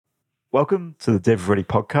Welcome to the Dev Ready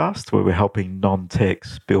podcast, where we're helping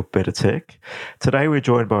non-techs build better tech. Today, we're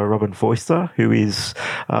joined by Robin Foister, who is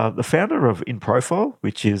the founder of InProfile,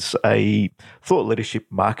 which is a thought leadership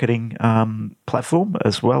marketing platform,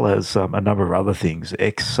 as well as a number of other things.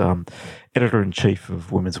 Editor-in-chief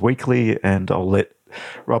of Women's Weekly, and I'll let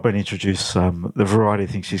Robin introduce the variety of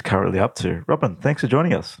things she's currently up to. Robin, thanks for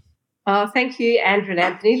joining us. Thank you, Andrew and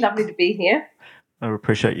Anthony. Lovely to be here. I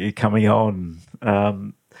appreciate you coming on.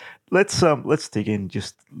 Let's dig in.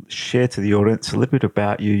 Just share to the audience a little bit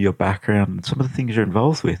about you, your background, and some of the things you're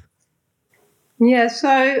involved with. Yeah,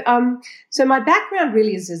 so my background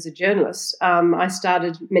really is as a journalist. I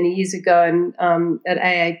started many years ago at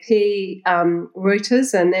AAP,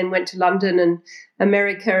 Reuters, and then went to London and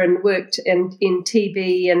America and worked in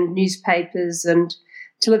TV and newspapers, and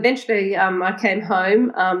till eventually I came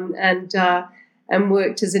home and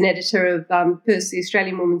worked as an editor of first the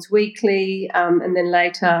Australian Women's Weekly, and then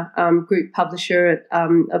later group publisher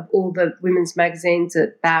of all the women's magazines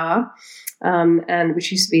at Bauer, and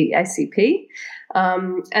which used to be ACP.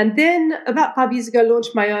 And then about 5 years ago,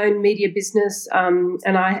 launched my own media business,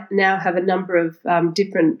 and I now have a number of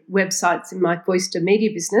different websites in my Foister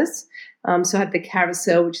media business. So I have the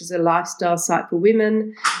Carousel, which is a lifestyle site for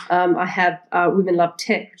women. I have Women Love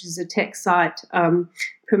Tech, which is a tech site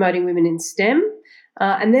promoting women in STEM.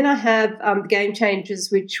 And then I have Game Changers,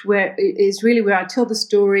 which is really where I tell the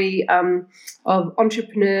story of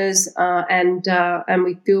entrepreneurs, and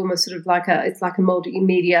we film it's like a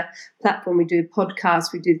multimedia platform. We do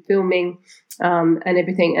podcasts, we do filming, and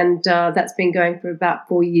everything, and that's been going for about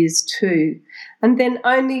 4 years too. And then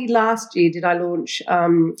only last year did I launch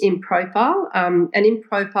InProfile, and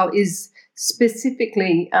InProfile is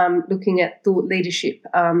specifically looking at thought leadership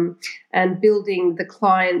and building the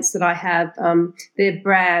clients that I have, their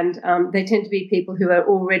brand. They tend to be people who are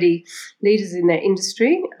already leaders in their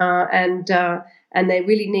industry, and they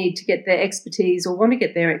really need to get their expertise or want to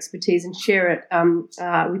get their expertise and share it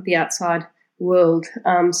with the outside world.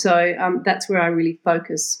 So that's where I really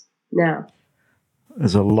focus now.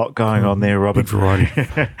 There's a lot going on there, Robin. Big variety.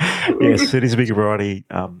 Yes, it is a big variety.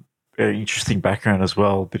 Very interesting background as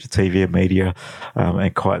well, a bit of TV and media,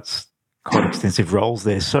 and quite extensive roles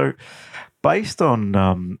there. So, based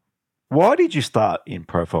on why did you start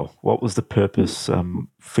InProfile? What was the purpose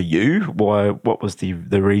for you? What was the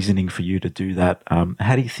reasoning for you to do that?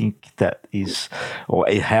 How do you think that is, or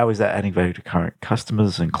how is that adding value to current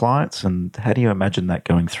customers and clients? And how do you imagine that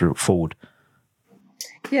going forward?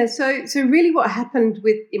 Yeah, so really what happened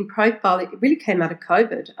with InProfile, it really came out of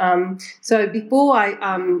COVID. So before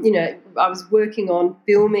I was working on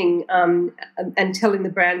filming and telling the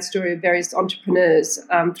brand story of various entrepreneurs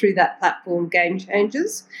through that platform, Game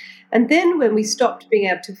Changers. And then when we stopped being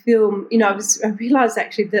able to film, I realised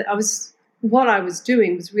actually that what I was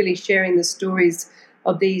doing was really sharing the stories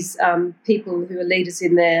of these people who are leaders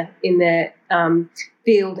in their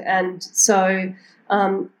field, and so.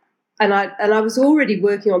 And I was already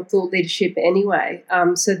working on thought leadership anyway.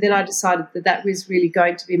 So then I decided that was really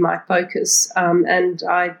going to be my focus, and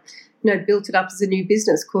I, built it up as a new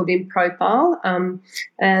business called InProfile.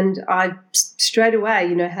 And I straight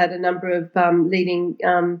away, had a number of leading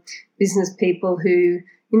business people who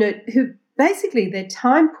basically they're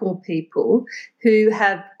time poor people who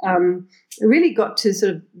have really got to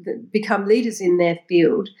sort of become leaders in their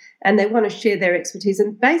field, and they want to share their expertise.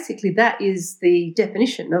 And basically that is the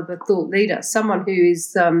definition of a thought leader, someone who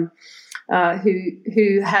is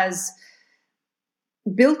who has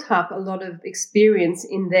built up a lot of experience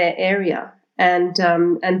in their area, and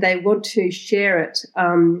they want to share it.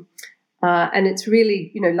 And it's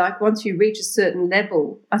really, like once you reach a certain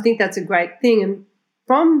level, I think that's a great thing. And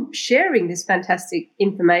from sharing this fantastic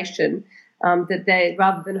information, that they,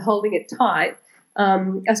 rather than holding it tight,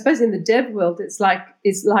 I suppose in the dev world, it's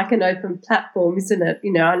like an open platform, isn't it?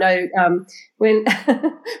 I know when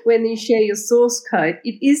when you share your source code,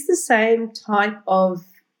 it is the same type of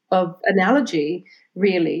analogy,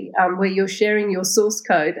 really, where you're sharing your source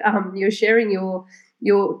code, you're sharing your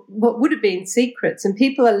what would have been secrets, and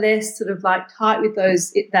people are less sort of like tight with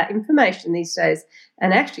that information these days,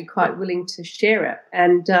 and actually quite willing to share it.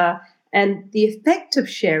 And the effect of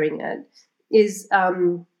sharing it is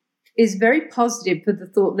very positive for the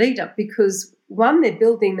thought leader, because one, they're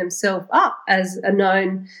building themselves up as a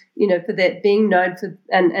known, for their being known for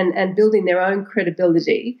and building their own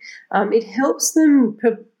credibility. It helps them,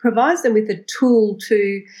 provides them with a tool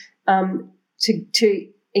to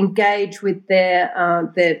engage with their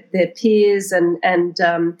peers and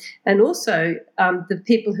also the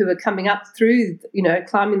people who are coming up through,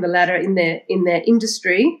 climbing the ladder in their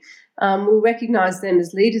industry. will recognise them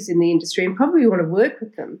as leaders in the industry and probably want to work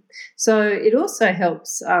with them. So it also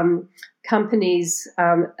helps companies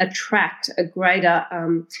attract a greater,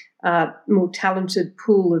 more talented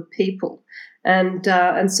pool of people.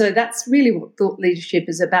 And so that's really what thought leadership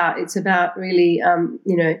is about. It's about really,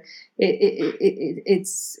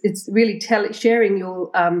 it's really sharing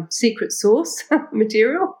your secret sauce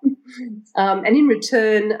material, and in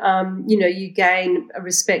return, you gain a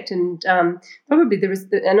respect and probably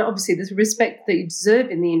and obviously there's a respect that you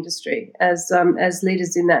deserve in the industry as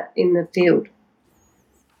leaders in the field.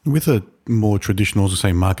 With a more traditional, as I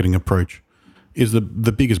say, marketing approach, is the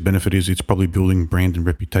biggest benefit is it's probably building brand and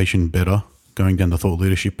reputation better, going down the thought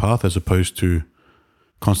leadership path, as opposed to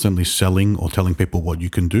constantly selling or telling people what you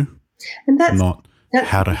can do, and that's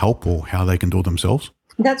how to help or how they can do it themselves.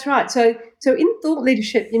 That's right. So in thought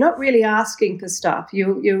leadership, you're not really asking for stuff.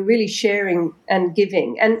 You're really sharing and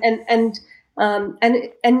giving, and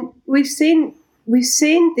we've seen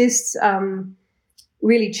this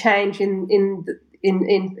really change in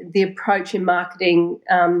the approach in marketing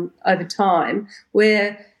over time,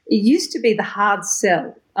 where it used to be the hard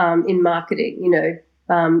sell in marketing.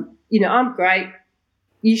 I'm great.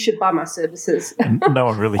 You should buy my services. No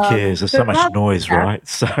one really cares. There's so much noise, right?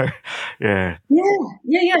 So, yeah.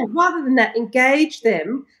 Yeah. Rather than that, engage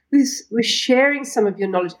them with sharing some of your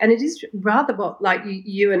knowledge. And it is rather what, like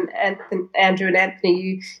you and Andrew and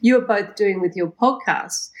Anthony, you are both doing with your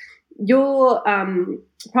podcasts. You're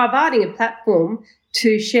providing a platform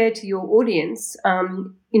to share to your audience,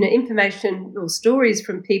 information or stories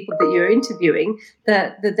from people that you're interviewing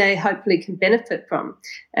that they hopefully can benefit from,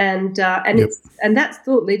 and Yep. that's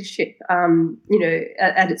thought leadership,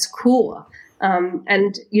 at its core.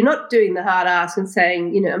 And you're not doing the hard ass and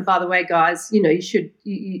saying, and by the way, guys, you should,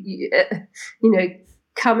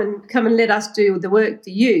 come and let us do the work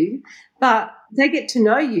for you. But they get to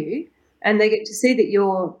know you, and they get to see that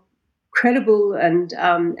you're credible and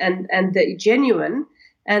that you're genuine.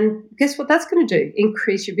 And guess what that's going to do?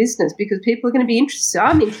 Increase your business, because people are going to be interested.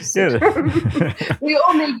 I'm interested. Yeah. We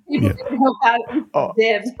all need people to help out with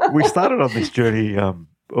dev. We started on this journey,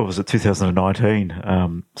 what was it,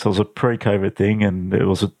 2019? So it was a pre-COVID thing, and it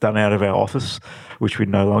was done out of our office, which we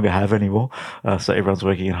no longer have anymore. So everyone's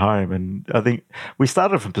working at home. And I think we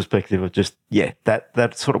started from perspective of just,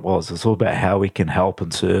 that sort of was. It's all about how we can help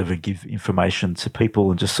and serve and give information to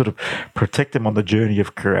people and just sort of protect them on the journey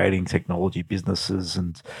of creating technology businesses.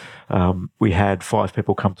 And we had 5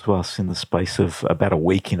 people come to us in the space of about a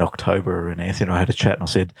week in October, and Anthony and I had a chat, and I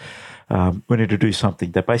said, we need to do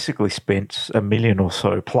something. They basically spent $1 million or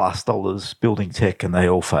so plus dollars building tech, and they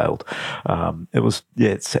all failed. And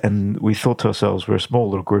we thought to ourselves, we're a small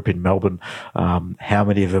little group in Melbourne. How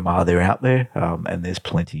many of them are there out there? And there's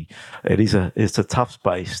plenty. It's a tough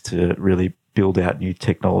space to really build out new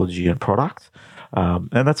technology and product.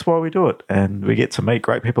 And that's why we do it. And we get to meet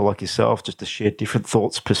great people like yourself just to share different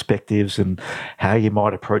thoughts, perspectives, and how you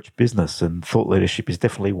might approach business. And thought leadership is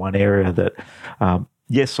definitely one area that,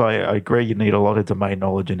 yes, I agree you need a lot of domain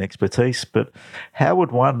knowledge and expertise, but how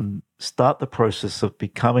would one start the process of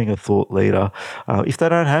becoming a thought leader if they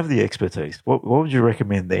don't have the expertise? What would you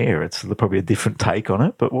recommend there? It's probably a different take on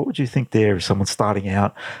it, but what would you think there if someone's starting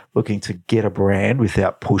out looking to get a brand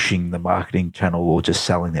without pushing the marketing channel or just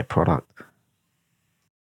selling their product?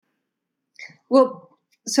 Well,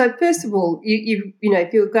 so first of all, you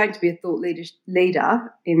if you're going to be a thought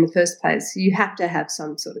leader in the first place, you have to have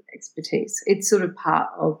some sort of expertise. It's sort of part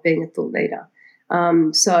of being a thought leader.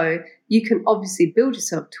 So you can obviously build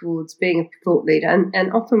yourself towards being a thought leader.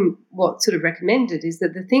 And often what's sort of recommended is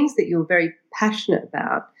that the things that you're very passionate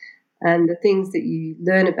about and the things that you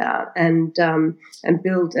learn about and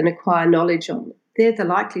build and acquire knowledge on, they're the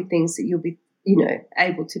likely things that you'll be,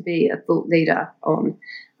 able to be a thought leader on.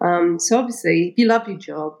 So obviously, if you love your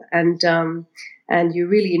job and you're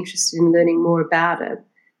really interested in learning more about it,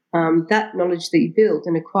 that knowledge that you build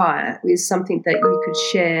and acquire is something that you could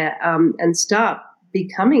share and start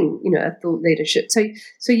becoming, a thought leadership.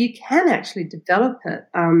 So you can actually develop it.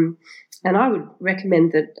 And I would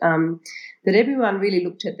recommend that that everyone really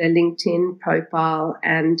looked at their LinkedIn profile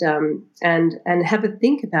and have a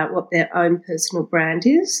think about what their own personal brand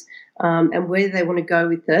is and where they want to go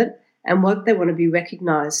with it and what they want to be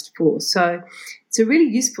recognised for. So it's a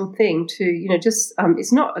really useful thing to, just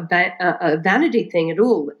it's not a vanity thing at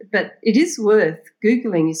all, but it is worth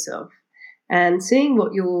Googling yourself and seeing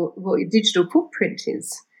what your digital footprint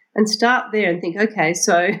is, and start there and think, okay,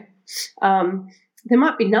 so there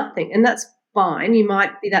might be nothing, and that's fine. You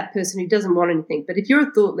might be that person who doesn't want anything, but if you're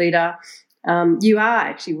a thought leader, you are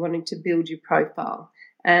actually wanting to build your profile,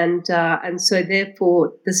 and so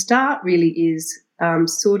therefore the start really is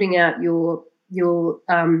sorting out your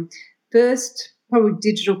first probably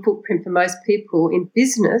digital footprint for most people in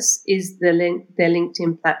business is their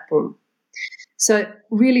LinkedIn platform. So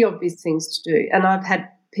really obvious things to do. And I've had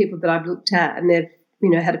people that I've looked at and they've,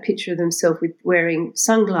 had a picture of themselves with wearing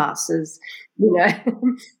sunglasses,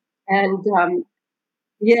 and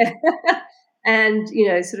yeah, and,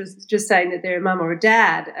 sort of just saying that they're a mum or a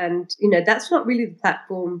dad. And, that's not really the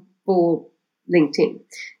platform for LinkedIn.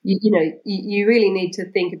 You really need to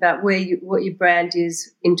think about what your brand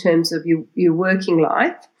is in terms of your working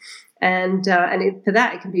life. And for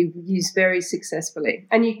that, it can be used very successfully,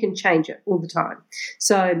 and you can change it all the time.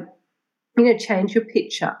 So, change your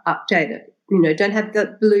picture, update it. Don't have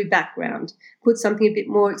the blue background. Put something a bit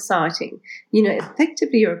more exciting.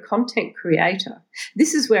 Effectively, you're a content creator.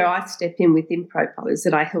 This is where I step in with InProfile, is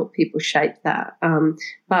that I help people shape that.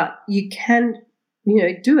 But you can,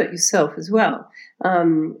 do it yourself as well.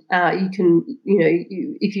 You can,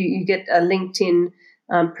 if you get a LinkedIn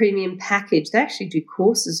premium package, they actually do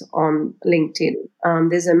courses on LinkedIn.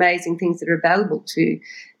 There's amazing things that are available to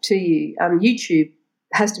you. YouTube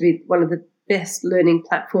has to be one of the best learning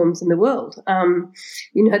platforms in the world.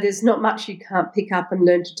 There's not much you can't pick up and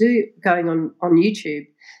learn to do going on YouTube.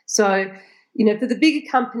 So, for the bigger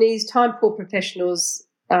companies, time-poor professionals,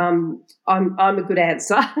 I'm a good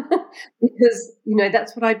answer because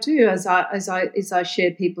that's what I do as I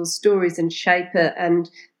share people's stories and shape it, and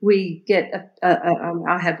we get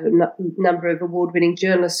I have a number of award-winning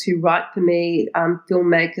journalists who write for me,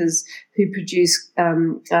 filmmakers who produce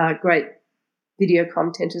great video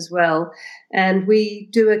content as well, and we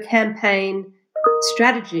do a campaign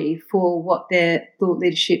strategy for what their thought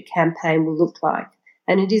leadership campaign will look like,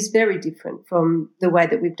 and it is very different from the way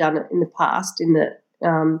that we've done it in the past, in that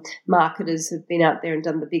marketers have been out there and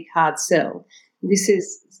done the big hard sell. This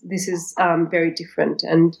is very different,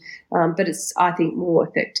 and but it's, I think, more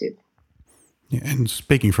effective. Yeah, and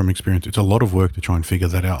speaking from experience, it's a lot of work to try and figure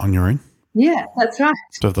that out on your own. Yeah, that's right.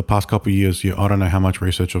 So the past couple of years, I don't know how much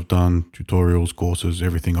research I've done, tutorials, courses,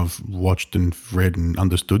 everything I've watched and read and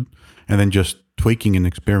understood, and then just tweaking and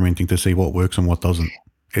experimenting to see what works and what doesn't.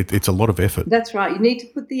 It's a lot of effort. That's right. You need to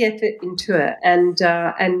put the effort into it, and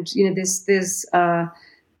there's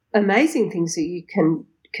amazing things that you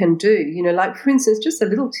can do. Like, for instance, just a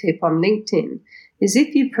little tip on LinkedIn is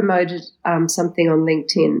if you promoted something on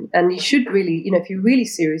LinkedIn, and you should really, if you're really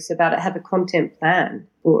serious about it, have a content plan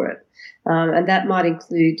for it. And that might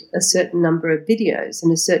include a certain number of videos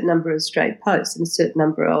and a certain number of straight posts and a certain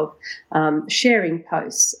number of sharing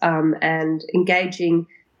posts and engaging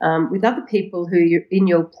with other people who you're in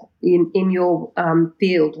your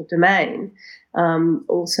field or domain.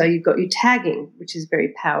 Also, you've got your tagging, which is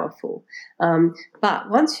very powerful. But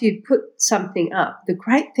once you put something up, the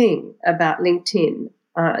great thing about LinkedIn,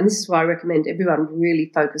 and this is why I recommend everyone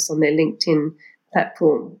really focus on their LinkedIn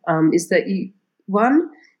platform, is that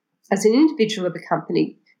as an individual of a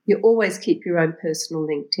company, you always keep your own personal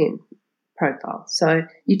LinkedIn profile. So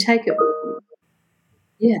you take it with you.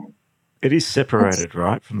 Yeah. It is separated,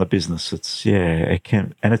 right, from the business. It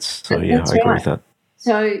can, and it's, so yeah, That's I agree right. with that.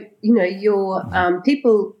 So, your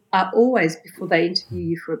people are always, before they interview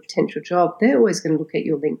you for a potential job, they're always going to look at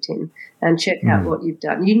your LinkedIn and check out what you've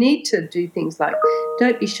done. You need to do things like,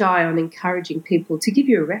 don't be shy on encouraging people to give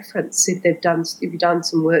you a reference if you've done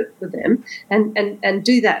some work for them, and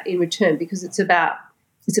do that in return, because it's about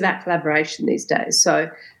collaboration these days. So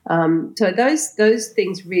those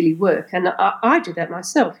things really work, and I do that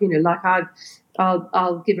myself. Like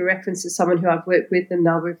I'll give a reference to someone who I've worked with, and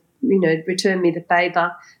they'll return me the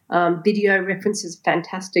favour. Video reference is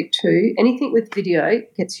fantastic too. Anything with video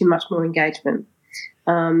gets you much more engagement.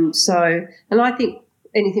 And I think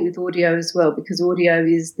anything with audio as well, because audio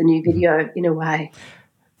is the new video in a way.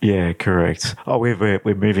 Yeah, correct. Oh, we're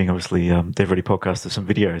moving, obviously, the Everyday Podcast to some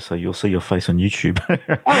video, so you'll see your face on YouTube.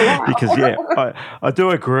 Oh, wow. Because I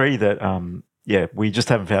do agree that we just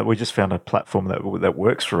found a platform that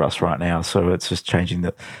works for us right now. So it's just changing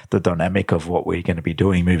the dynamic of what we're going to be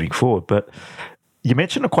doing moving forward. But you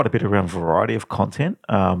mentioned quite a bit around variety of content.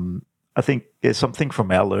 I think something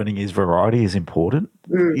from our learning is variety is important.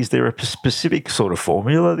 Is there a specific sort of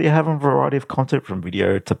formula that you have on variety of content, from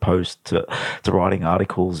video to post to writing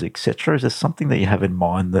articles, etc.? Is there something that you have in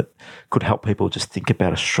mind that could help people just think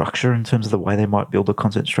about a structure in terms of the way they might build a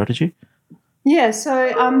content strategy? Yeah, so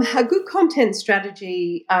a good content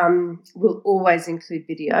strategy will always include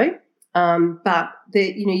video, but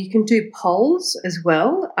you can do polls as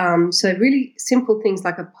well. So really simple things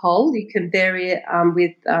like a poll, you can vary it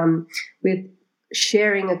with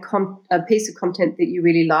sharing a piece of content that you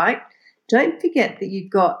really like. Don't forget that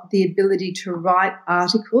you've got the ability to write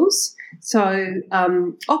articles So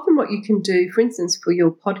often what you can do, for instance, for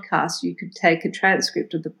your podcast, you could take a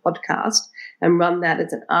transcript of the podcast and run that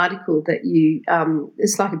as an article that you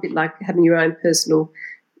it's like a bit like having your own personal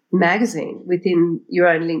magazine within your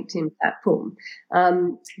own LinkedIn platform.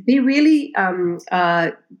 Be really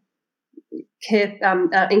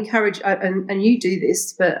encourage, and you do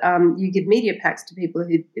this, but you give media packs to people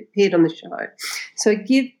who've appeared on the show. So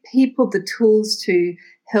give people the tools to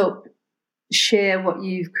help share what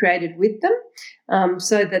you've created with them,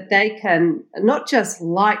 so that they can not just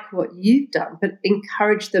like what you've done, but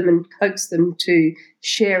encourage them and coax them to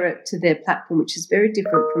share it to their platform, which is very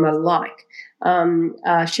different from a like.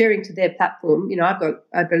 Sharing to their platform, I've got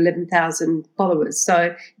over 11,000 followers.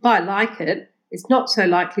 So if I like it, it's not so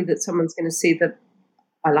likely that someone's going to see that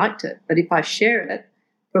I liked it. But if I share it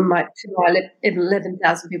from my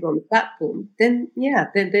 11,000 people on the platform, then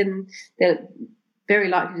they're very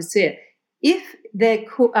likely to see it. If they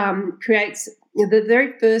creates the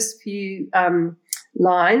very first few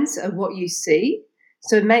lines of what you see,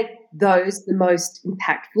 so make those the most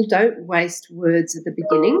impactful. Don't waste words at the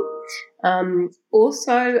beginning.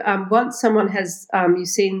 Also, once someone has you've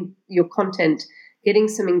seen your content getting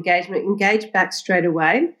some engagement, engage back straight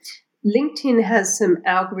away. LinkedIn has some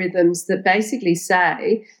algorithms that basically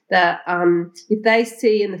say that if they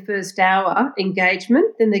see in the first hour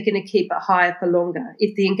engagement, then they're going to keep it higher for longer.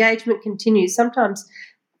 If the engagement continues, sometimes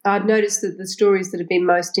I've noticed that the stories that have been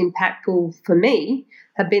most impactful for me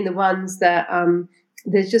have been the ones that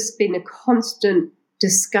there's just been a constant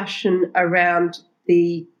discussion around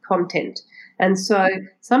the content. And so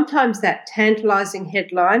sometimes that tantalising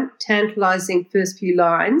headline, tantalising first few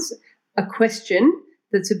lines, a question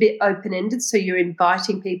that's a bit open-ended, so you're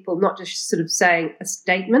inviting people, not just sort of saying a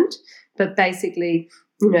statement, but basically,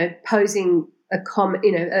 posing a comment,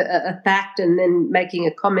 a fact, and then making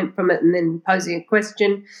a comment from it, and then posing a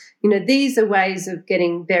question. These are ways of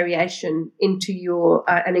getting variation into your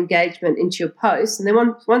and engagement into your posts. And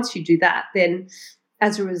then once you do that, then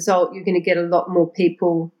as a result, you're going to get a lot more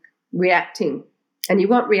people reacting. And you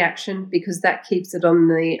want reaction because that keeps it on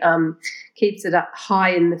the keeps it up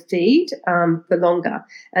high in the feed for longer.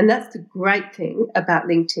 And that's the great thing about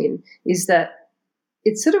LinkedIn, is that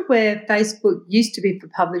it's sort of where Facebook used to be for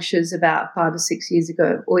publishers about 5 or 6 years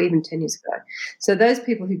ago, or even 10 years ago. So those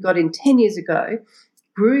people who got in 10 years ago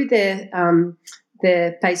grew their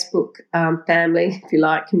Facebook family, if you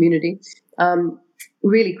like, community,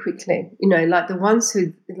 really quickly. Like the ones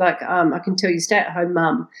who, like, I can tell you, Stay at Home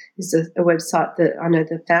Mum is a website that I know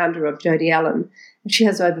the founder of, Jodie Allen, and she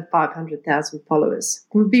has over 500,000 followers.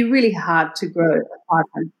 It would be really hard to grow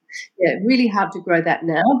 500. Yeah, really hard to grow that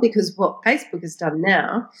now, because what Facebook has done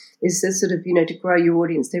now is to sort of, to grow your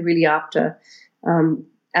audience. They're really after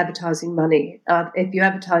advertising money. If you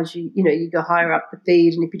advertise, you go higher up the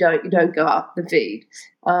feed, and if you don't go up the feed.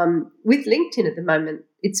 With LinkedIn at the moment,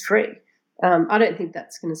 it's free. I don't think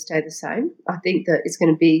that's going to stay the same. I think that it's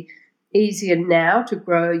going to be easier now to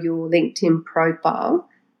grow your LinkedIn profile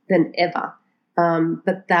than ever,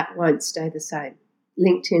 but that won't stay the same.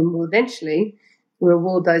 LinkedIn will eventually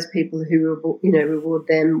reward those people who reward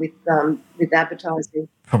them with advertising.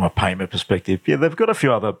 From a payment perspective, they've got a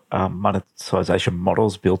few other monetization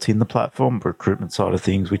models built in the platform, recruitment side of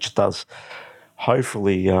things, which does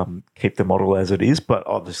hopefully keep the model as it is, but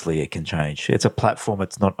obviously it can change. It's a platform.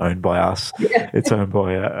 It's not owned by us. Yeah. It's owned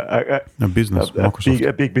by a business, Microsoft.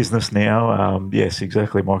 A big business now. Yes,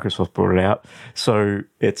 exactly. Microsoft brought it out. So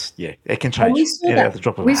it can change. And we saw that. At the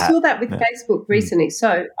drop of a hat. Saw that with Facebook recently.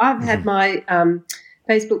 So I've had my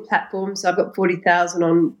Facebook platforms. I've got 40,000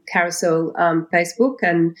 on Carousel Facebook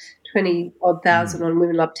and 20-odd thousand on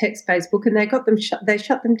Women Love Tech's Facebook, and they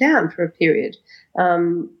shut them down for a period.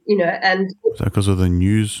 And is that because of the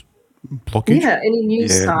news blockage? Yeah, any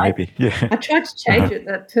news site. Maybe. Yeah. I tried to change it,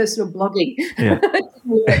 that personal blogging. Yeah.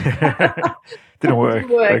 Didn't work.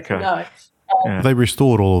 Okay. No. They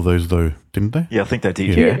restored all of those, though, didn't they? Yeah, I think they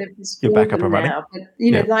did. Yeah. You're back up and running. Now.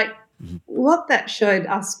 But what that showed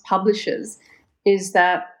us publishers is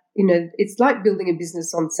that it's like building a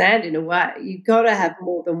business on sand in a way. You've got to have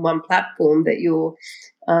more than one platform that you're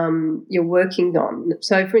working on.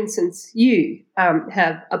 So, for instance, you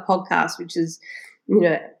have a podcast which is,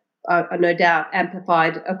 no doubt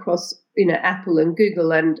amplified across, Apple and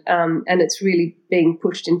Google, and it's really being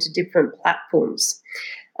pushed into different platforms.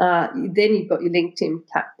 Then you've got your LinkedIn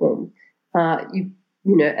platform, and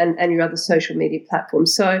your other social media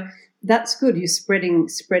platforms. So that's good. You're spreading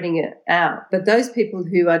it out. But those people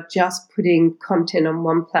who are just putting content on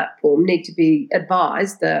one platform need to be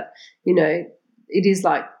advised that, it is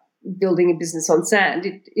like building a business on sand.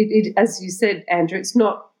 It as you said, Andrew, it's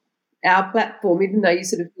not our platform, even though you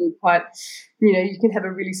sort of feel quite, you can have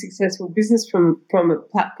a really successful business from a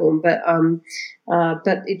platform, but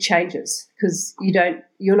it changes because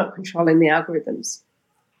you're not controlling the algorithms.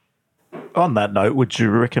 On that note, would you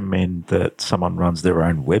recommend that someone runs their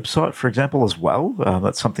own website, for example, as well?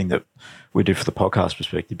 That's something that we do for the podcast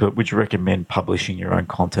perspective, but would you recommend publishing your own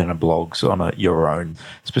content and blogs on your own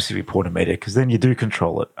specific point of media? Because then you do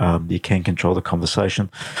control it. You can control the conversation.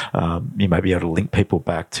 You may be able to link people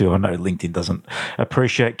back to, I know LinkedIn doesn't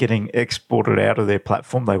appreciate getting exported out of their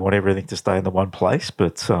platform. They want everything to stay in the one place.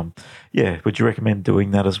 But would you recommend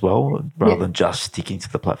doing that as well rather than just sticking to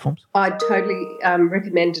the platforms? I totally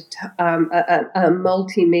recommend a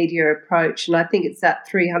multimedia approach. And I think it's that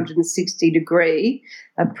 360-degree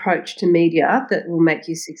approach to media that will make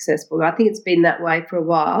you successful. I think it's been that way for a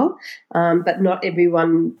while, but not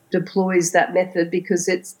everyone deploys that method because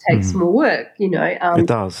it takes more work. It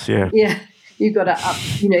does, yeah. Yeah, you've got to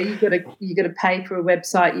you've got to pay for a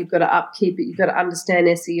website. You've got to upkeep it. You've got to understand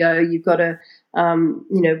SEO. You've got to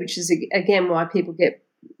which is again why people get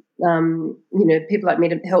people like me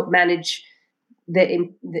to help manage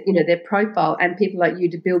their profile, and people like you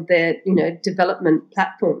to build their development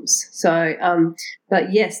platforms. So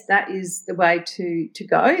but yes, that is the way to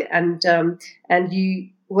go, and you,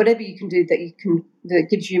 whatever you can do that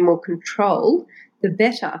gives you more control, the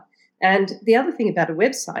better. And the other thing about a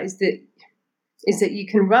website is that you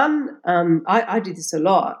can run I do this a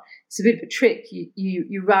lot. It's a bit of a trick.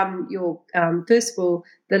 You run your first of all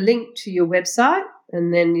the link to your website,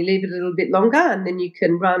 and then you leave it a little bit longer, and then you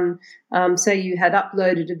can run, say you had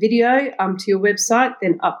uploaded a video to your website,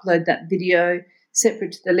 then upload that video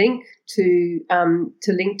separate to the link to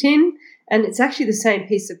LinkedIn, and it's actually the same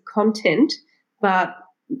piece of content, but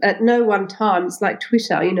at no one time, it's like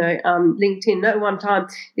Twitter, LinkedIn, no one time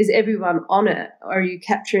is everyone on it, or are you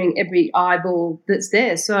capturing every eyeball that's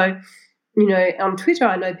there. So, on Twitter,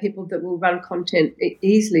 I know people that will run content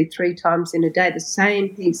easily 3 times in a day, the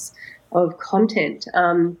same piece of content.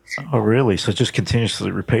 Oh, really? So just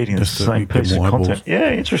continuously repeating the same piece of content.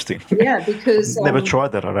 Yeah, interesting. Yeah, because never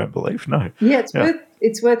tried that, I don't believe. No. Yeah,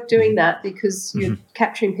 it's worth doing that because you're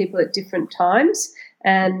capturing people at different times,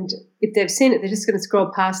 and if they've seen it, they're just going to scroll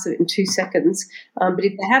past it in 2 seconds. But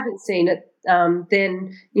if they haven't seen it,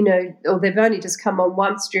 then or they've only just come on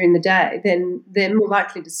once during the day, then they're more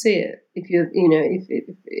likely to see it if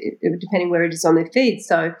if depending where it is on their feed.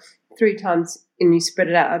 So 3 times, and you spread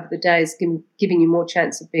it out over the day, is giving you more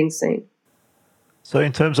chance of being seen. So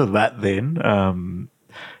in terms of that, then,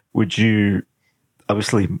 would you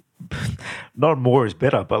obviously not more is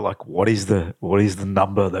better, but like what is the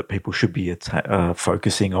number that people should be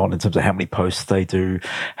focusing on in terms of how many posts they do,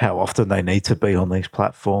 how often they need to be on these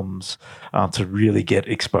platforms to really get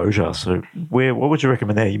exposure? So what would you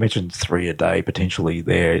recommend there? You mentioned 3 a day potentially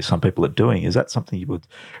there. Some people are doing. Is that something you would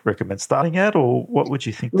recommend starting at, or what would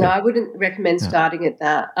you think? No, I wouldn't recommend starting at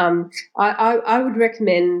that. I would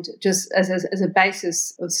recommend just as a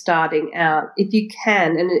basis of starting out, if you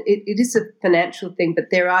can, and it is a financial thing,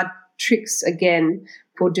 but there are tricks again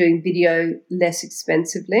for doing video less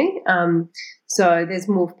expensively. So there's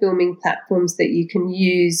more filming platforms that you can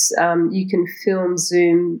use. You can film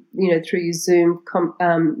Zoom, through your Zoom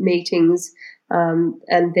meetings,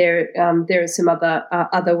 and there are some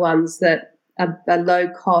other ones that are low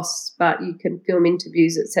cost, but you can film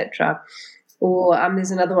interviews, etc. Or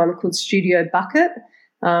there's another one called Studio Bucket,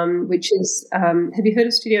 which is have you heard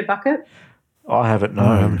of Studio Bucket? I haven't. No,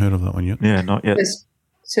 I haven't heard of that one yet. Yeah, not yet.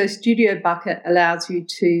 So Studio Bucket allows you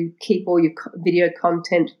to keep all your video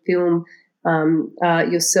content, film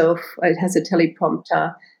yourself. It has a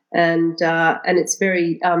teleprompter, and it's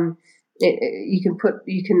very. You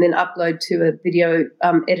can then upload to a video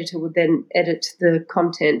editor. Will then edit the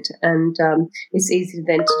content, and it's easy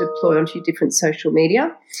then to deploy onto different social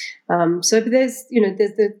media. So there's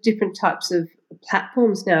the different types of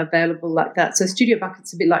platforms now available like that. So Studio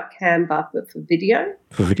Bucket's a bit like Canva, but for video.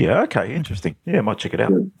 For video, okay, interesting. Yeah, I might check it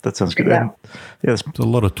out. That sounds good. There's a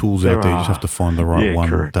lot of tools out there. You just have to find the right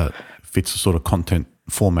one that fits the sort of content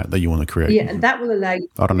format that you want to create. Yeah, and that will allow you.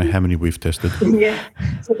 I don't know how many we've tested. Yeah,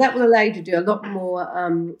 so that will allow you to do a lot more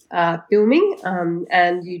filming,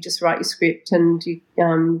 and you just write your script, and you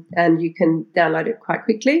can download it quite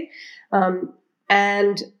quickly,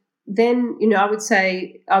 and then I would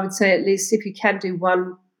say at least if you can do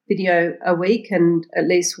 1 video a week and at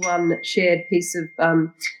least 1 shared piece of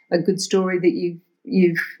a good story that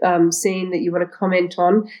you've seen that you want to comment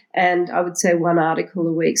on, and I would say 1 article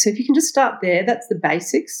a week. So if you can just start there, that's the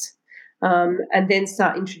basics, and then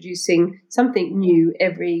start introducing something new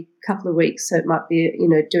every couple of weeks. So it might be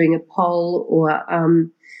doing a poll or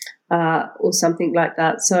or something like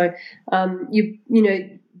that. So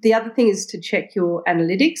the other thing is to check your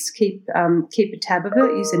analytics. Keep a tab of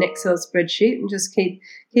it. Use an Excel spreadsheet and just keep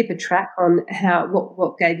a track on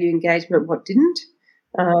what gave you engagement, what didn't.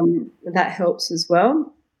 That helps as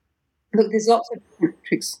well. Look, there's lots of different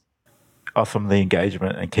tricks. From the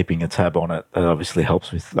engagement and keeping a tab on it, that obviously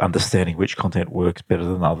helps with understanding which content works better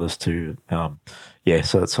than others too.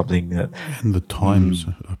 So that's something that... And the times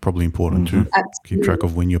are probably important too. Absolutely. Keep track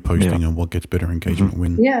of when you're posting and what gets better engagement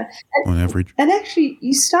when on average. And actually,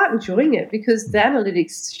 you start enjoying it because the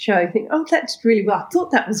analytics show, that's really well. I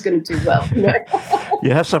thought that was going to do well.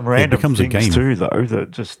 You have some random things too, though,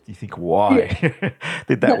 that just you think, why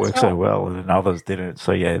did that work so well, and then others didn't?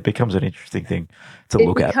 So it becomes an interesting thing to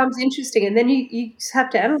look at. It becomes interesting, and then you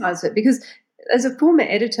have to analyze it because as a former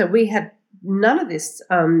editor, we had none of this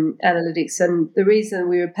analytics, and the reason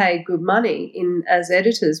we were paid good money as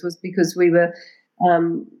editors was because we were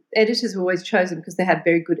editors were always chosen because they had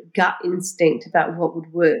very good gut instinct about what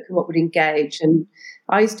would work and what would engage. And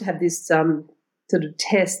I used to have this sort of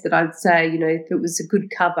test that I'd say, if it was a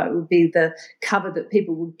good cover, it would be the cover that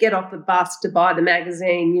people would get off the bus to buy the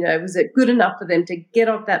magazine. Was it good enough for them to get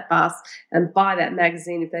off that bus and buy that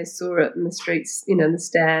magazine if they saw it in the streets, in the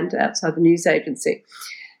stand outside the news agency?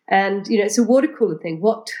 And, it's a water cooler thing.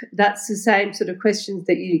 That's the same sort of questions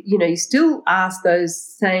that you still ask those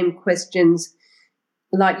same questions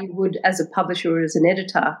like you would as a publisher or as an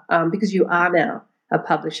editor, because you are now a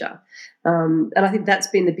publisher. And I think that's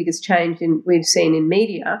been the biggest change we've seen in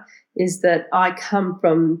media, is that I come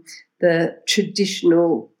from the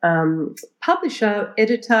traditional publisher,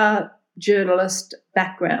 editor, journalist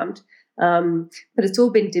background, but it's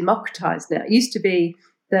all been democratized now. It used to be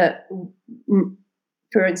that,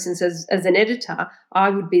 for instance, as an editor, I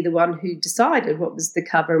would be the one who decided what was the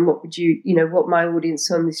cover and what would what my audience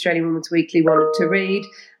on the Australian Women's Weekly wanted to read,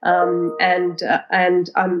 and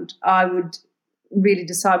I would really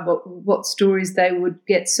decide what stories they would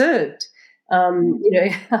get served, on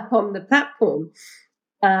the platform.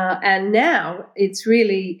 And now it's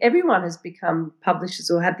really everyone has become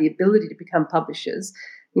publishers or have the ability to become publishers,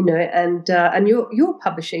 and you're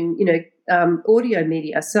publishing, audio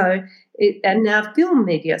media, and now film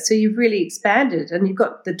media. So you've really expanded, and you've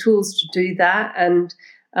got the tools to do that, and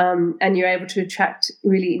you're able to attract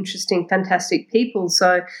really interesting, fantastic people.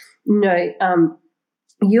 So you're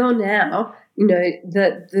now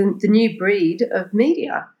the new breed of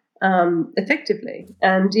media, effectively,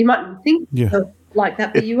 and you mightn't think of like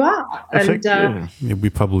that, but you are. We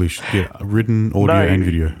publish written, audio, and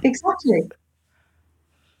video. Exactly.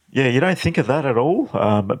 Yeah, you don't think of that at all,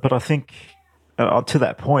 but I think to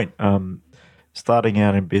that point, starting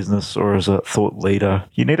out in business or as a thought leader,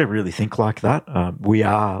 you need to really think like that. We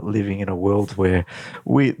are living in a world where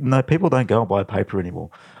people don't go and buy paper anymore.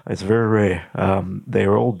 It's very rare.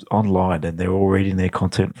 They're all online and they're all reading their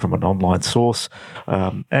content from an online source.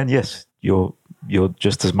 And yes, you're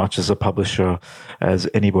just as much as a publisher as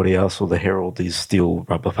anybody else, or the Herald is still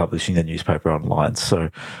publishing the newspaper online. So,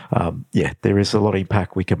 there is a lot of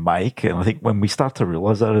impact we can make. And I think when we start to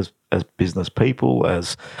realize that as business people,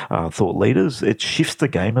 as thought leaders, it shifts the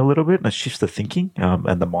game a little bit and it shifts the thinking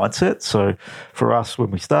and the mindset. So for us, when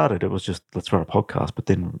we started, it was just, let's run a podcast. But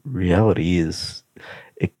then reality is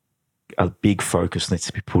a big focus needs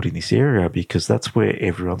to be put in this area because that's where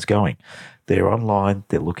everyone's going. They're online,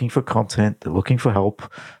 they're looking for content, they're looking for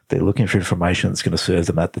help, they're looking for information that's going to serve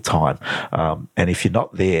them at the time. And if you're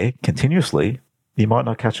not there continuously, you might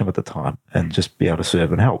not catch them at the time and just be able to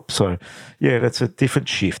serve and help. So, that's a different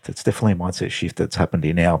shift. It's definitely a mindset shift that's happened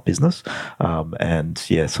in our business.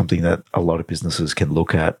 Something that a lot of businesses can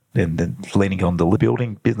look at, and then leaning on the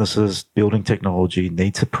building businesses, building technology,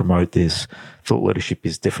 need to promote this. Thought leadership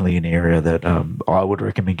is definitely an area that I would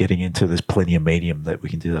recommend getting into. There's plenty of medium that we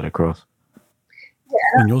can do that across.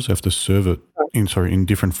 And you also have to serve it in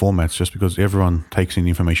different formats, just because everyone takes in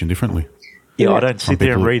information differently. Yeah, I don't sit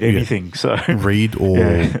there and read anything. So read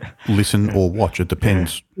or listen or watch. It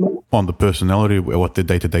depends on the personality, what their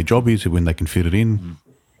day-to-day job is, when they can fit it in.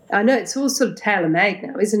 I know it's all sort of tailor-made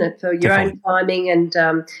now, isn't it, for your own timing and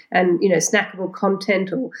snackable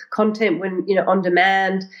content or content when on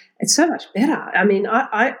demand. It's so much better. I mean,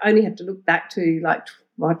 I only have to look back to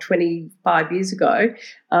 25 years ago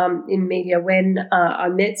in media when I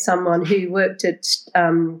met someone who worked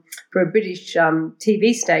for a British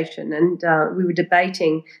TV station, and we were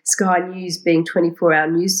debating Sky News being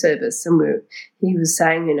 24-hour news service, and he was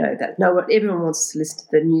saying, that everyone wants to listen to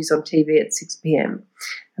the news on TV at 6 p.m.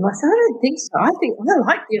 And I said, I don't think so. I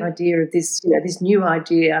like the idea of this, this new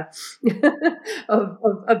idea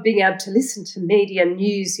of being able to listen to media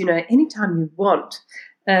news, anytime you want.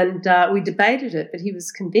 And we debated it, but he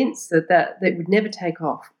was convinced that would never take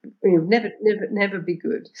off. It would never be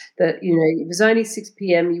good. That it was only 6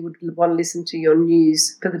 p.m. You would want to listen to your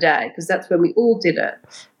news for the day because that's when we all did it.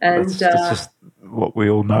 And that's just what we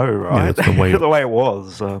all know, right? Yeah, that's the way the way it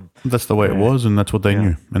was. That's the way it was, and that's what they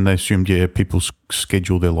knew. And they assumed, people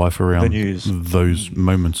schedule their life around the news, those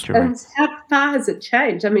moments. And how far has it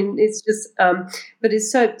changed? I mean, it's just, but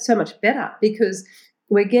it's so much better because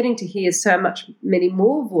we're getting to hear many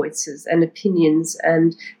more voices and opinions,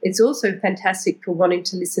 and it's also fantastic for wanting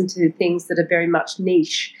to listen to things that are very much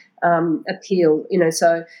niche appeal.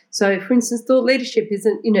 So for instance, thought leadership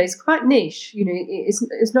isn't, it's quite niche.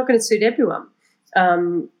 It's not going to suit everyone.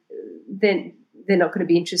 Then they're not going to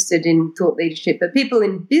be interested in thought leadership. But people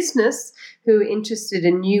in business who are interested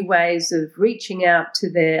in new ways of reaching out to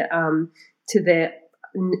their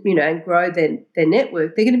and grow their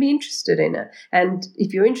network, they're going to be interested in it. And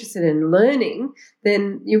if you're interested in learning,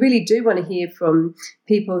 then you really do want to hear from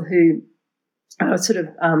people who are sort of,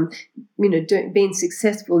 being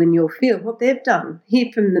successful in your field, what they've done.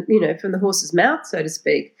 Hear from the horse's mouth, so to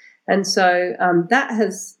speak. And so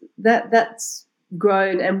that's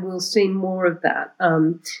grown, and we'll see more of that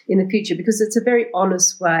in the future because it's a very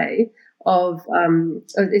honest way of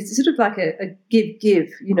it's sort of like a give.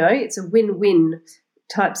 It's a win-win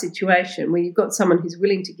type situation where you've got someone who's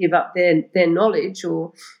willing to give up their knowledge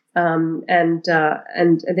or and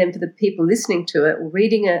then for the people listening to it or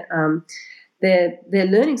reading it, they're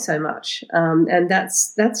learning so much, and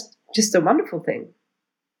that's just a wonderful thing.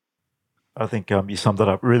 I think you summed it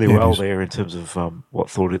up really well there in terms of what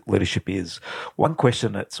thought leadership is. One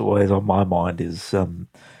question that's always on my mind is, and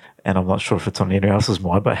I'm not sure if it's on anyone else's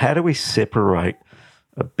mind, but how do we separate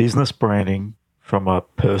a business branding from a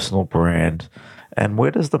personal brand? And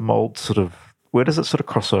where does it sort of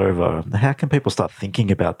cross over? How can people start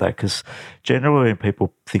thinking about that? Because generally when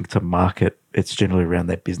people think to market, it's generally around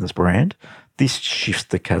their business brand. This shifts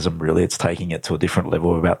the chasm, really. It's taking it to a different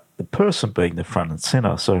level about the person being the front and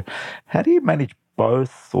center. So how do you manage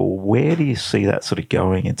both, or where do you see that sort of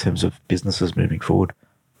going in terms of businesses moving forward?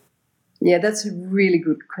 Yeah, that's a really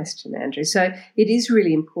good question, Andrew. So it is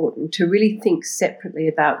really important to really think separately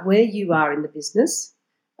about where you are in the business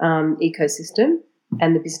ecosystem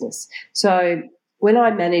and the business. So when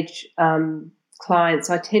I manage clients,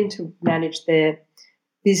 I tend to manage their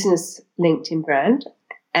business LinkedIn brand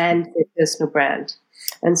and their personal brand.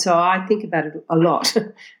 And so I think about it a lot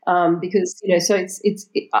because, so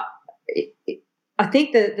I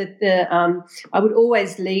think that I would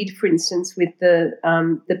always lead, for instance, with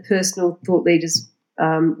the personal thought leaders,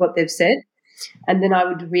 what they've said, and then I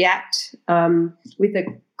would react with a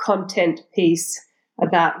content piece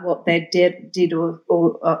about what they did or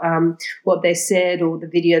what they said or the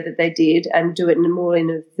video that they did, and do it in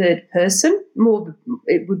a third person.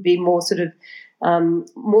 It would be more sort of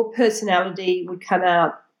more personality would come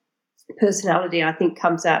out. Personality, I think,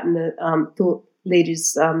 comes out in the thought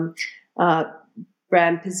leaders'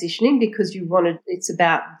 brand positioning because it's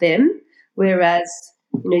about them, whereas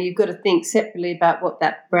you've got to think separately about what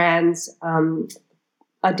that brand's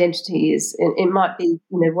identity is. It might be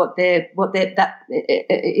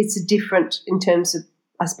it's different in terms of,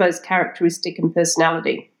 I suppose, characteristic and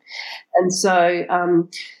personality. And so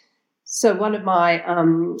so one of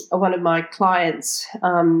my clients,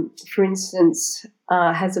 for instance,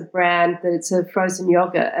 has a brand that it's a frozen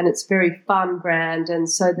yogurt, and it's a very fun brand, and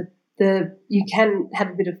so you can have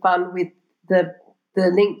a bit of fun with the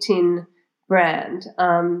LinkedIn brand,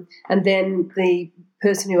 and then the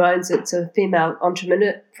person who owns it's a female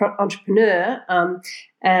entrepreneur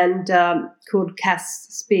and called Cass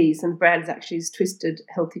Spies, and the brand is actually Twisted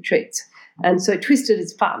Healthy Treats. And so Twisted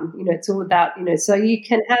is fun, it's all about, so you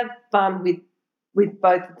can have fun with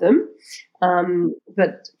both of them.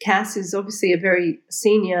 But Cass is obviously a very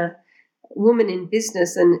senior woman in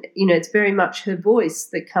business, and it's very much her voice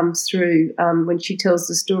that comes through when she tells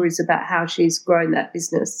the stories about how she's grown that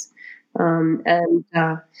business.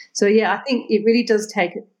 So I think it really does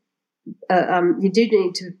take you do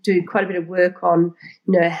need to do quite a bit of work on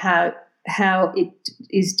how it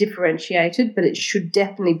is differentiated, but it should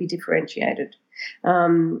definitely be differentiated.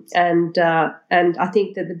 And I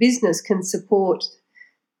think that the business can support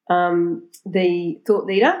the thought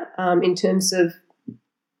leader in terms of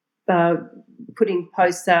putting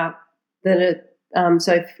posts out that are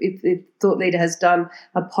so if the thought leader has done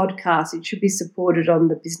a podcast, it should be supported on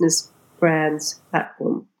the business brand's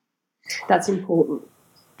platform. That's important.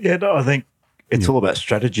 Yeah, no, I think it's all about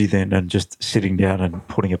strategy then, and just sitting down and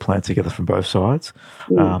putting a plan together from both sides.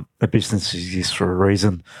 A business exists for a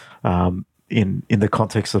reason. In the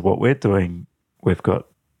context of what we're doing, we've got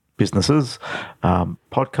businesses,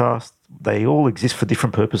 podcasts, they all exist for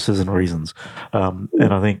different purposes and reasons. And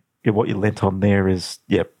I think what you lent on there is,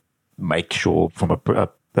 make sure from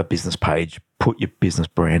a business page, put your business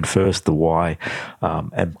brand first, the why,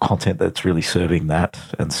 and content that's really serving that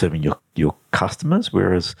and serving your customers.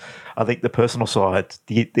 Whereas I think the personal side,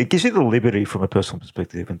 it gives you the liberty from a personal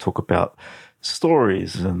perspective and talk about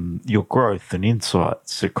stories and your growth and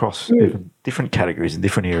insights across even different categories in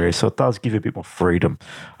different areas. So it does give you a bit more freedom.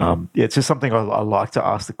 It's just something I like to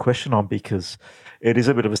ask the question on, because it is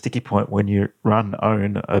a bit of a sticky point when you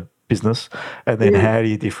own a business, and then how do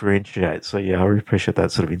you differentiate? So I really appreciate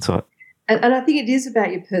that sort of insight. And I think it is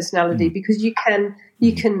about your personality, because you can.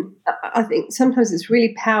 I think sometimes it's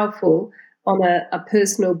really powerful on a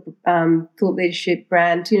personal thought leadership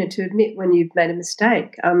brand, to admit when you've made a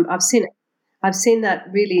mistake. I've seen that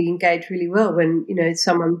really engage really well when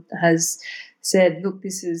someone has said, "Look,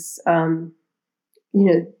 this is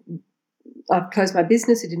I've closed my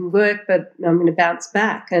business, it didn't work, but I'm going to bounce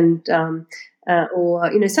back," and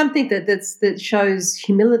or something that shows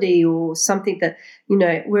humility, or something that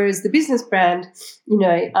whereas the business brand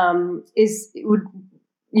you're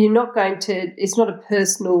not going to, it's not a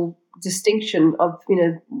personal distinction of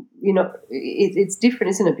it's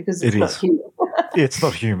different, isn't it? Because it's not human. It's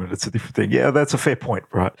not human, it's a different thing. Yeah, that's a fair point,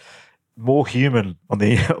 right? More human on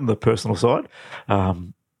the personal side.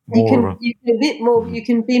 You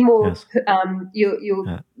can be more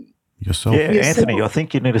yourself. Yeah, Anthony, I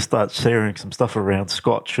think you need to start sharing some stuff around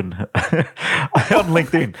Scotch and on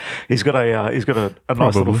LinkedIn. He's got a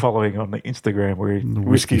nice little following on the Instagram where he's a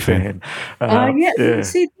whiskey fan.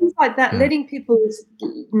 See things like that, letting people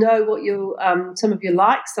know what your some of your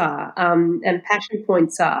likes are and passion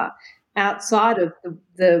points are outside of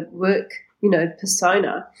the work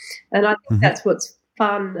persona, and I think that's what's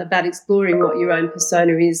fun about exploring what your own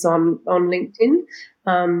persona is on LinkedIn,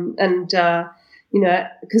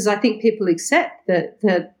 because I think people accept that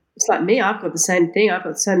it's like me. I've got the same thing. I've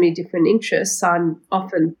got so many different interests. I'm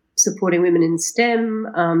often supporting women in STEM.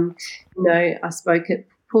 I spoke at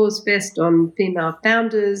Pause Fest on female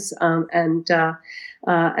founders, and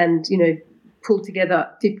pulled together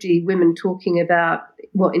 50 women talking about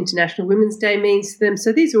what International Women's Day means to them.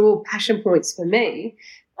 So these are all passion points for me,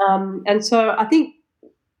 and so I think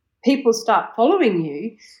people start following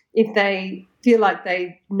you if they feel like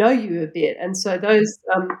they know you a bit, and so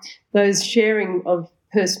those sharing of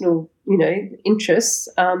personal interests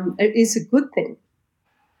is a good thing.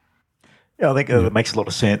 Yeah, I think that makes a lot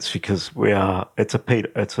of sense, because it's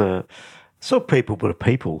not people, but a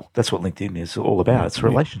people. That's what LinkedIn is all about. It's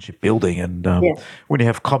relationship building, and when you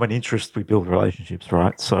have common interests, we build relationships,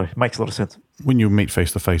 right? So it makes a lot of sense. When you meet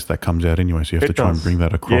face to face, that comes out anyway. So you have to try and bring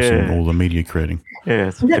that across in all the media creating. Yeah,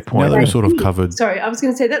 it's a good point. Now that we've sort of covered. Sorry, I was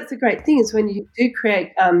going to say that's the great thing is when you do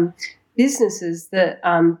create businesses that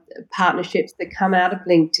partnerships that come out of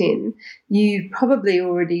LinkedIn, you probably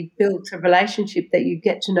already built a relationship that you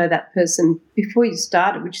get to know that person before you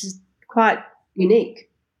started, which is quite unique.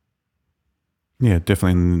 Yeah,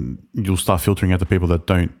 definitely. And you'll start filtering out the people that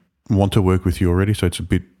don't want to work with you already. So it's a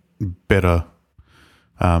bit better,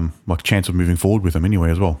 chance of moving forward with them anyway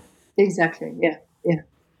as well. Exactly. Yeah.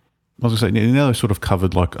 I was going to say, now they've sort of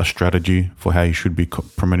covered like a strategy for how you should be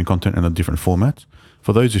promoting content in the different formats.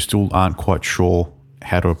 For those who still aren't quite sure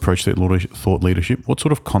how to approach their thought leadership, what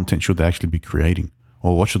sort of content should they actually be creating?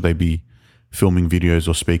 Or what should they be filming videos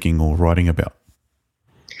or speaking or writing about?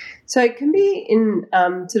 So it can be in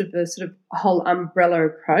sort of a whole umbrella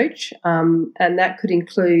approach, and that could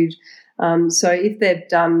include. So if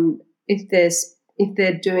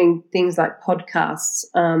they're doing things like podcasts,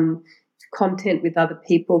 content with other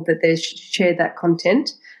people that they share that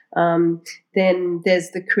content, then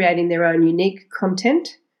there's the creating their own unique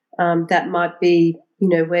content that might be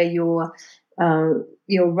where you're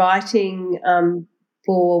writing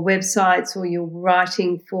for websites, or you're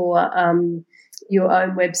writing for your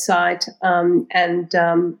own website,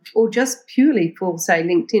 or just purely for, say,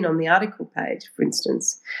 LinkedIn on the article page, for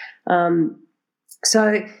instance.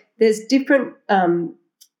 So there's different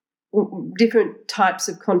types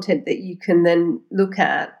of content that you can then look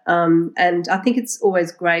at, and I think it's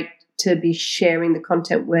always great to be sharing the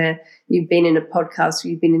content where you've been in a podcast or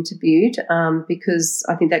you've been interviewed, because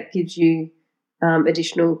I think that gives you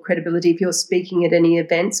additional credibility. If you're speaking at any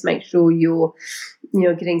events, make sure you're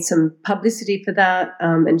getting some publicity for that,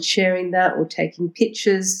 and sharing that, or taking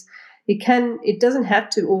pictures. It doesn't have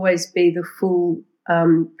to always be the full,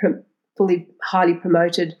 fully highly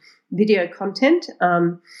promoted video content.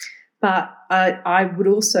 But I would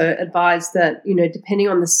also advise that, depending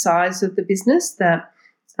on the size of the business, that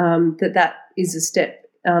is a step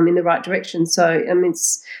in the right direction. So,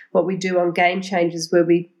 it's what we do on Game Changers, where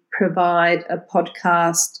we provide a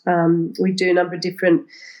podcast. We do a number of different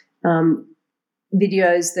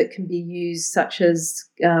videos that can be used, such as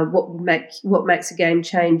what makes a game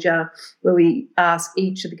changer, where we ask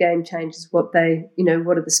each of the game changers what are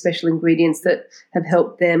the special ingredients that have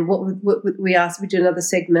helped them. We do another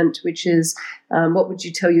segment, which is what would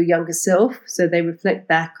you tell your younger self? So they reflect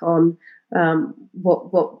back on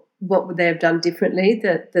what would they have done differently,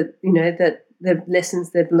 that the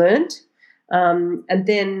lessons they've learned, and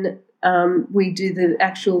then we do the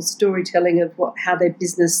actual storytelling of how their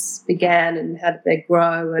business began and how did they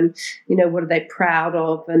grow, and what are they proud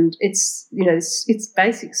of, and it's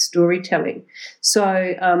basic storytelling.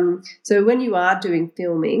 So when you are doing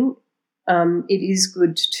filming, it is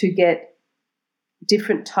good to get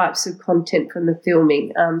different types of content from the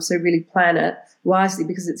filming. So really plan it wisely,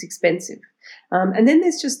 because it's expensive. And then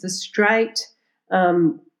there's just the straight.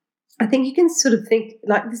 I think you can sort of think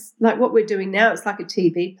like this, like what we're doing now. It's like a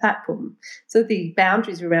TV platform. So the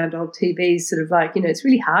boundaries around old TV is sort of like, it's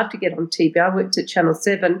really hard to get on TV. I worked at Channel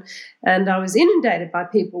 7, and I was inundated by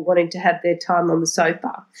people wanting to have their time on the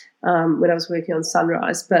sofa when I was working on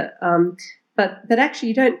Sunrise. But actually,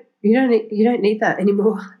 you don't need that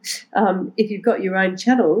anymore. If you've got your own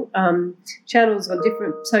channels on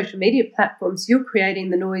different social media platforms, you're creating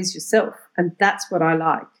the noise yourself, and that's what I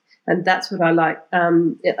like. And that's what I like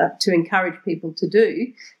to encourage people to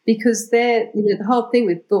do, because the whole thing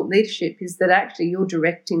with thought leadership is that actually you're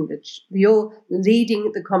you're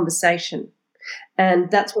leading the conversation,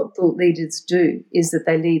 and that's what thought leaders do, is that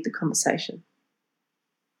they lead the conversation.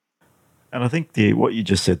 And I think what you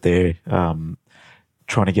just said there,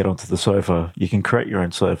 trying to get onto the sofa, you can create your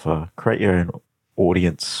own sofa, create your own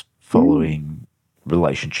audience, following,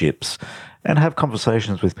 relationships, and have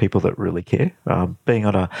conversations with people that really care. Being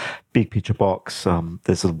on a big picture box,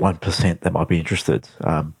 there's a 1% that might be interested.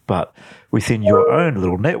 But within your own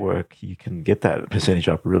little network, you can get that percentage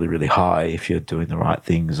up really, really high if you're doing the right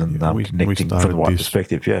things and connecting from the right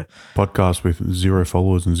perspective. Yeah. Podcast with 0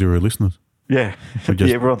 followers and 0 listeners. Yeah.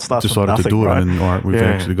 Everyone starts decided from nothing, to do it, right? and then we've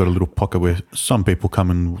actually got a little pocket where some people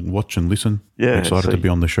come and watch and listen. Yeah, excited to be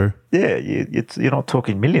on the show. Yeah, you're not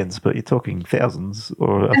talking millions, but you're talking thousands,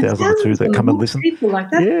 or 1,000 or 2 that come and listen. People like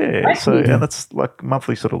that. Yeah, and that's like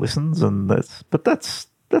monthly sort of listens, and that's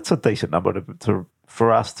a decent number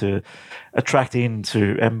for us to attract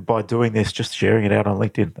into. And by doing this, just sharing it out on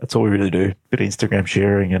LinkedIn, that's all we really do. Bit of Instagram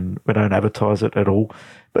sharing, and we don't advertise it at all.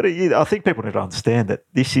 But I think people need to understand that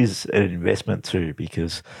this is an investment too,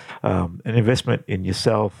 because an investment in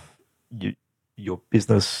yourself, your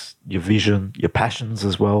business, your vision, your passions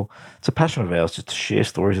as well. It's a passion of ours just to share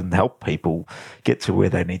stories and help people get to where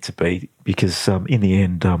they need to be, because in the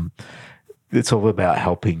end, it's all about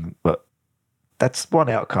helping. But that's one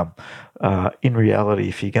outcome. In reality,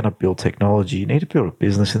 if you're going to build technology, you need to build a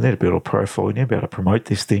business, you need to build a profile, you need to be able to promote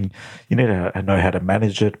this thing, you need to know how to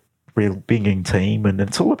manage it, being in team, and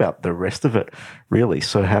it's all about the rest of it, really.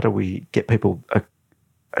 So how do we get people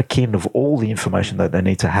akin of all the information that they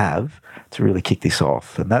need to have to really kick this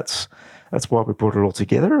off? And that's why we brought it all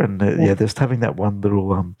together. And just having that one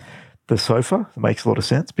little the sofa makes a lot of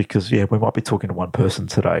sense, because we might be talking to one person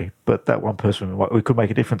today, but that one person we could make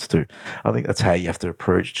a difference to. I think that's how you have to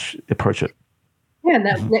approach it. Yeah, and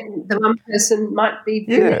the one person might be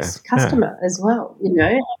the next customer as well.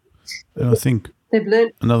 And I think they've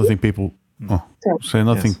learned. Another thing people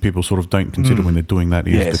sort of don't consider when they're doing that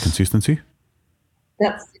is the consistency.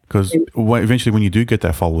 Because eventually, when you do get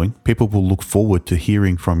that following, people will look forward to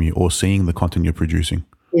hearing from you or seeing the content you're producing.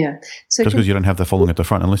 Yeah. So just because you don't have that following at the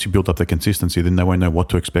front, unless you build up the consistency, then they won't know what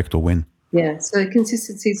to expect or when. Yeah. So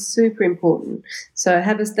consistency is super important. So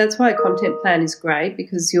that's why a content plan is great,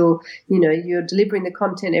 because you're delivering the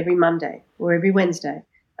content every Monday or every Wednesday.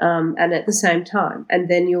 And at the same time, and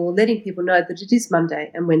then you're letting people know that it is Monday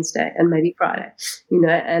and Wednesday and maybe Friday,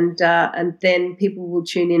 and then people will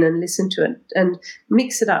tune in and listen to it, and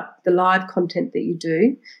mix it up, the live content that you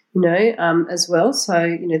do, as well.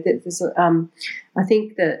 So, there's, I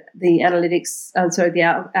think that the analytics,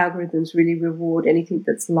 the algorithms really reward anything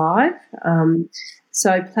that's live.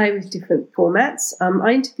 So play with different formats.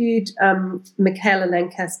 I interviewed Michaela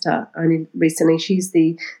Lancaster only recently. She's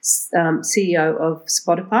the CEO of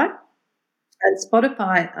Spotify. And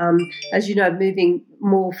Spotify, as you know, moving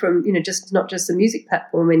more from, not just a music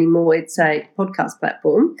platform anymore, it's a podcast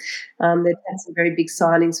platform. They've had some very big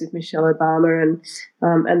signings with Michelle Obama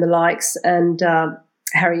and the likes, and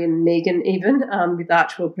Harry and Meghan even, with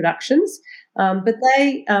Archwell Productions. But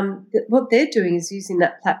what they're doing is using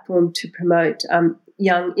that platform to promote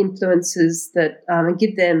young influencers and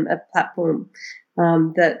give them a platform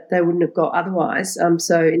that they wouldn't have got otherwise.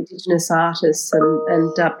 So Indigenous artists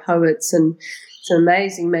and poets and some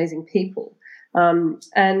amazing people.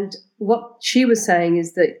 And what she was saying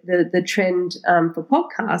is that the trend for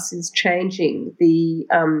podcasts is changing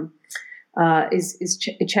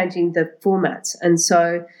changing the formats, and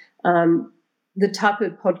so the type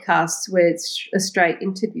of podcasts where it's a straight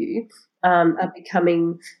interview are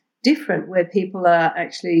becoming different, where people are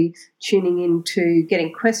actually tuning into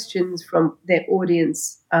getting questions from their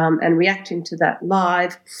audience and reacting to that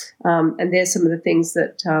live. And there's some of the things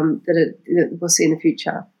that we'll see in the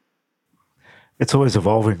future. It's always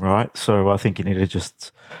evolving, right? So I think you need to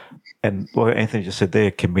just, and like Anthony just said, they're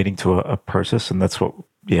committing to a process, and that's what,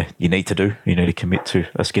 you need to do. You need to commit to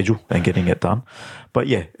a schedule and getting it done. But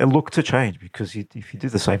look to change, because if you do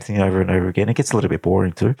the same thing over and over again, it gets a little bit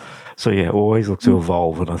boring too. So always look to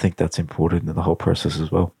evolve, and I think that's important in the whole process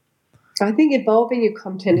as well. I think evolving your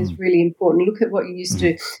content is really important. Look at what you used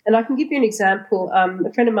to do. And I can give you an example.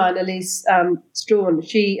 A friend of mine, Elise Strawn,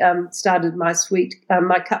 she started My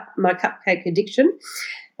Cupcake Addiction.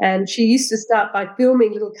 And she used to start by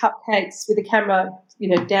filming little cupcakes with a camera,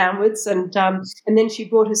 downwards, and then she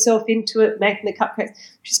brought herself into it, making the cupcakes.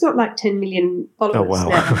 She's got like 10 million followers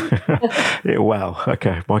now. Wow.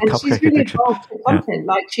 Okay. And she's really evolved her content.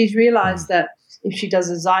 Like, she's realised that if she does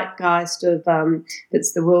a zeitgeist of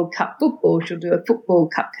it's the World Cup football, she'll do a football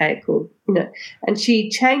cupcake, or and she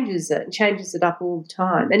changes it up all the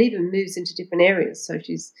time, and even moves into different areas. So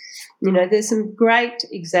she's, there's some great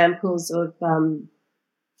examples of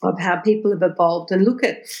how people have evolved, and look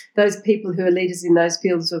at those people who are leaders in those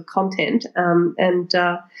fields of content, and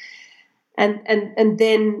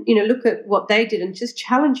then look at what they did and just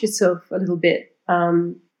challenge yourself a little bit.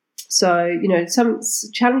 So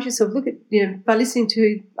challenge yourself. Look at by listening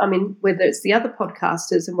to, whether it's the other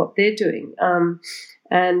podcasters and what they're doing,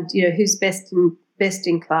 and who's best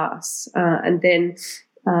in class, and then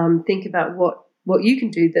think about what you can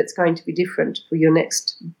do that's going to be different for your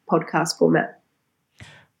next podcast format.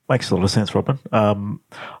 Makes a lot of sense, Robin.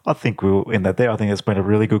 I think we'll end that there. I think it's been a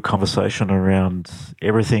really good conversation around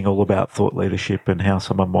everything all about thought leadership and how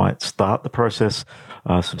someone might start the process,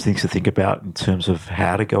 some things to think about in terms of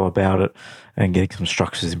how to go about it, and getting some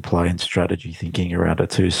structures in play and strategy thinking around it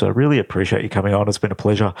too. So really appreciate you coming on. It's been a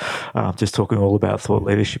pleasure just talking all about thought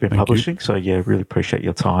leadership in publishing. So really appreciate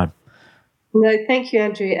your time. No, thank you,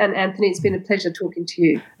 Andrew and Anthony. It's been a pleasure talking to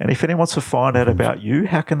you. And if anyone wants to find out about you,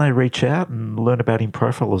 how can they reach out and learn about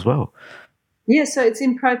InProfile as well? Yeah, so it's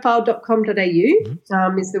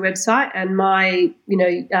inprofile.com.au is the website, and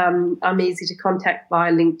I'm easy to contact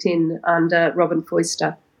via LinkedIn under Robin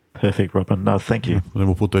Foister. Perfect, Robin. No, thank you. Then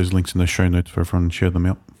we'll put those links in the show notes for everyone and share them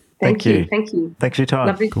out. Thank you. Thanks for your time.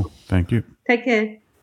 Lovely. Cool. Thank you. Take care.